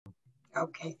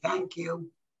Okay, thank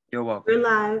you. You're welcome. We're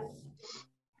live.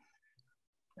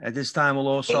 At this time, will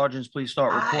all sergeants please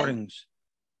start recordings?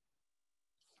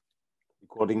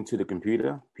 According to the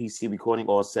computer, PC recording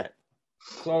all set.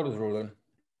 Cloud is rolling.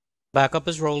 Backup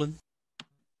is rolling.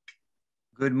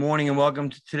 Good morning and welcome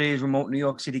to today's remote New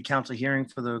York City Council hearing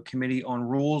for the Committee on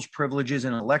Rules, Privileges,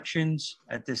 and Elections.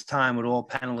 At this time, would all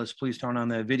panelists please turn on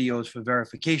their videos for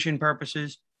verification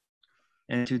purposes?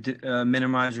 And to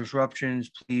minimize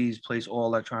disruptions, please place all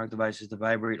electronic devices to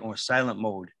vibrate or silent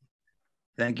mode.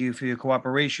 Thank you for your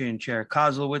cooperation, Chair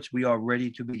Kozlowitz. We are ready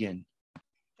to begin.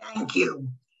 Thank you.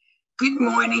 Good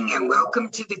morning and welcome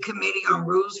to the Committee on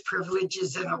Rules,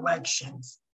 Privileges, and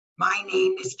Elections. My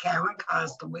name is Karen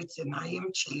Kozlowitz and I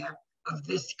am chair of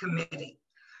this committee.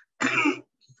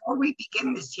 Before we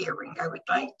begin this hearing, I would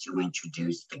like to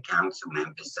introduce the council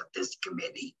members of this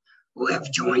committee who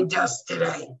have joined us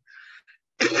today.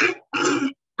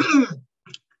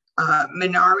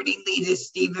 Minority Leader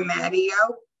Stephen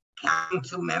Matteo,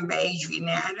 Council Member Adrian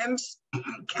Adams,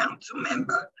 Council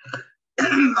Member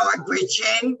Mark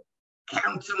Richin,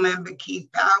 Council Member Keith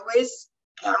Powers,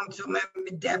 Council Member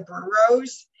Deborah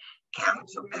Rose,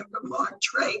 Council Member Mark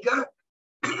Traeger,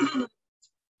 and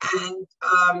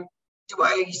do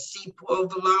I see Paul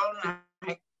Vallone?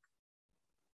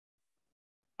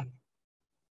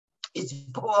 Is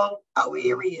Paul? Oh,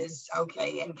 here he is.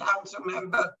 Okay, and Council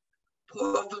Member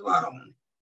Paul Vallone.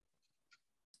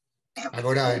 I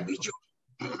vote aye.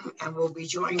 And we'll be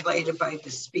joined later by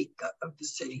the Speaker of the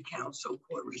City Council,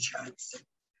 Corey Johnson.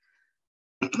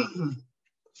 I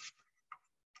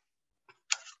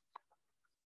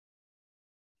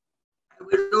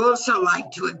would also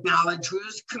like to acknowledge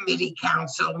Rules Committee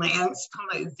Counsel Lance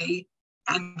Paloothi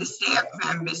and the staff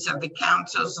members of the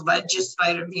Council's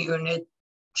Legislative Unit,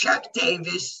 Chuck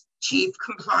Davis, Chief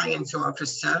Compliance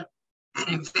Officer, and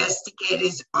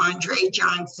investigators Andre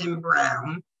Johnson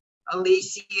Brown,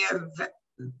 Alicia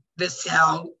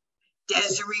Vassell,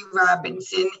 Desiree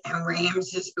Robinson, and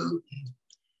Ramses Booten.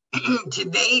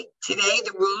 Today,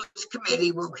 the Rules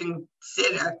Committee will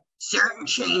consider certain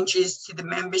changes to the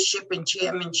membership and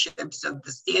chairmanships of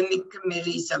the standing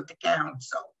committees of the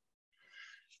Council.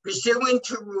 Pursuant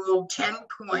to Rule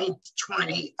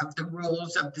 10.20 of the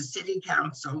Rules of the City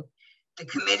Council, the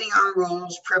Committee on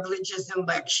Rules, Privileges, and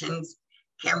Elections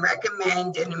can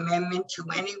recommend an amendment to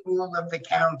any rule of the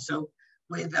Council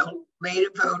with a later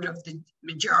vote of the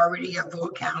majority of all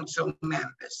Council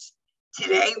members.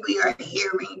 Today, we are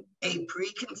hearing a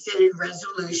pre-considered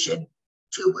resolution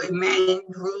to amend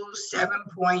Rule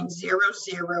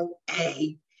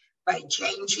 7.00A by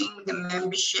changing the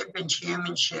membership and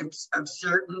chairmanships of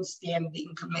certain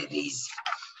standing committees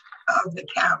of the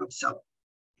Council.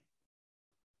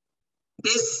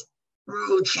 This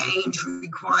rule change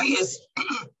requires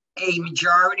a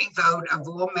majority vote of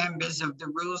all members of the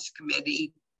Rules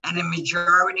Committee and a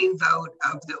majority vote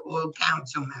of the all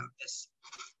Council members.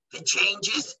 The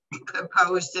changes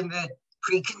proposed in the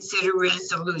pre-considered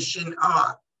resolution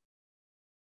are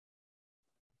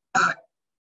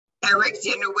Eric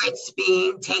Zinowitz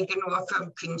being taken off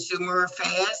of Consumer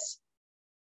Affairs,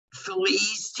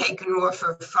 Felice taken off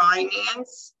of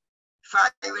Finance,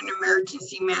 Fire and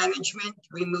Emergency Management,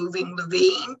 removing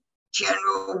Levine,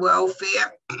 General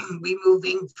Welfare,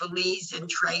 removing Felice and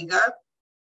Traeger,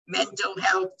 Mental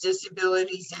Health,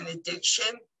 Disabilities, and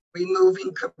Addiction,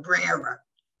 removing Cabrera,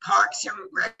 Parks and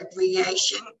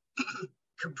Recreation,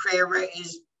 Cabrera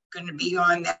is going to be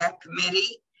on that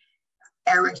committee.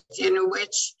 Eric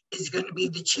Zinowitz is going to be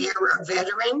the chair of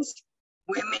Veterans.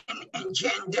 Women and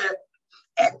Gender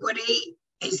Equity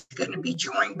is going to be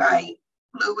joined by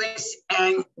Lewis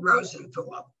and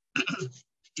Rosenthal.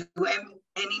 Do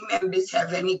any members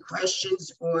have any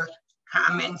questions or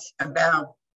comments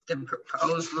about the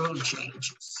proposed rule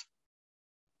changes?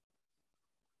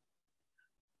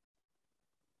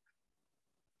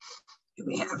 Do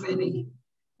we have any?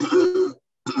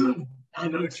 I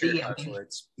don't see any.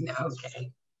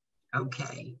 Okay.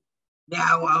 Okay.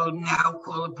 I'll now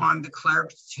call upon the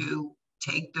clerk to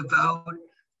take the vote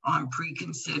on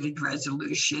pre-considered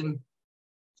resolution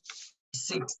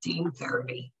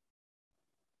 1630.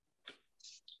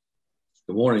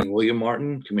 Good morning, William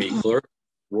Martin, Committee Clerk.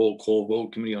 Roll call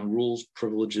vote, Committee on Rules,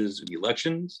 Privileges, and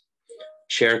Elections.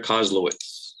 Chair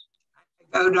Kozlowitz.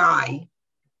 I vote aye.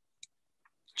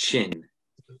 Chin.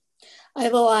 I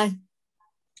vote aye.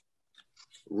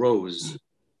 Rose.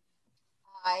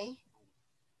 Aye.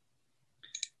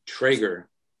 Traeger.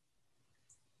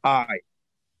 Aye.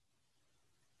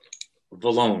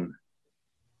 Vallone.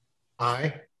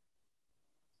 Aye.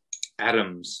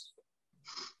 Adams.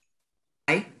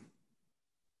 Aye.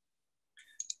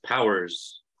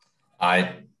 Powers.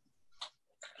 Aye.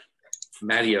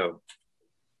 Matteo.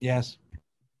 Yes.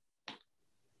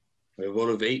 We have a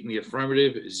vote of 8 in the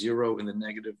affirmative, 0 in the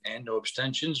negative, and no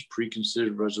abstentions.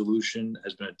 Pre-considered resolution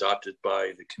has been adopted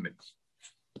by the committee.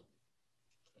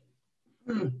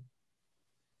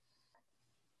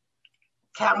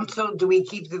 Council, do we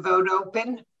keep the vote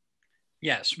open?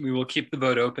 Yes, we will keep the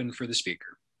vote open for the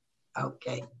speaker.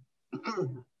 Okay.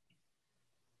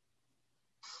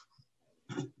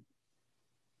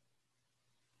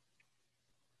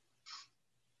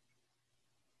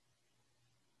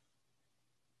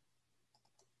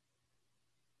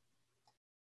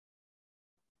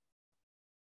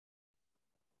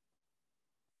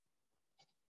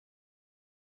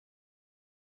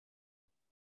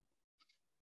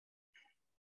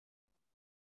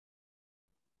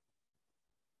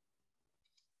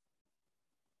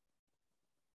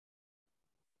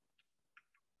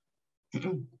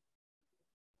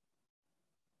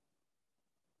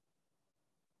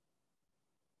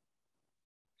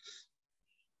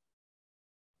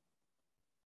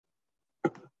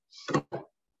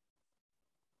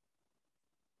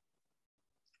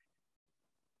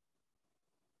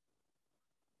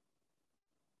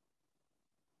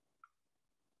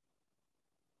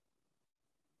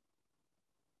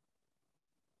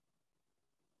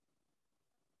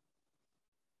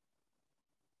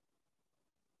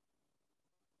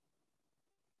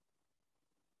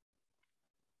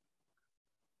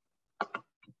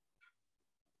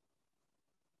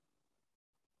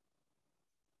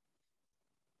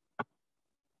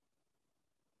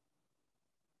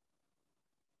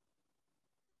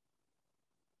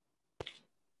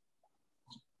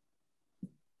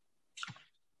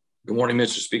 Good morning,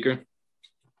 Mr. Speaker.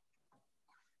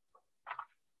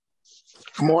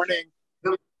 Good morning.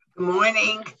 Good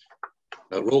morning.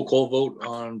 Roll call vote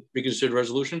on reconsidered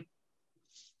resolution.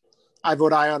 I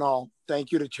vote aye on all.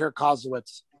 Thank you to Chair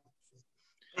Kozlowitz.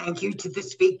 Thank you to the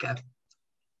speaker.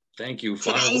 Thank you.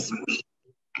 Final Today's meeting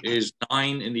is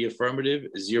 9 in the affirmative,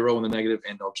 0 in the negative,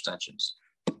 and no abstentions.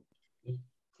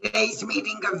 Today's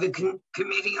meeting of the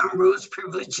Committee on Rules,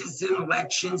 Privileges, and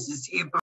Elections is hereby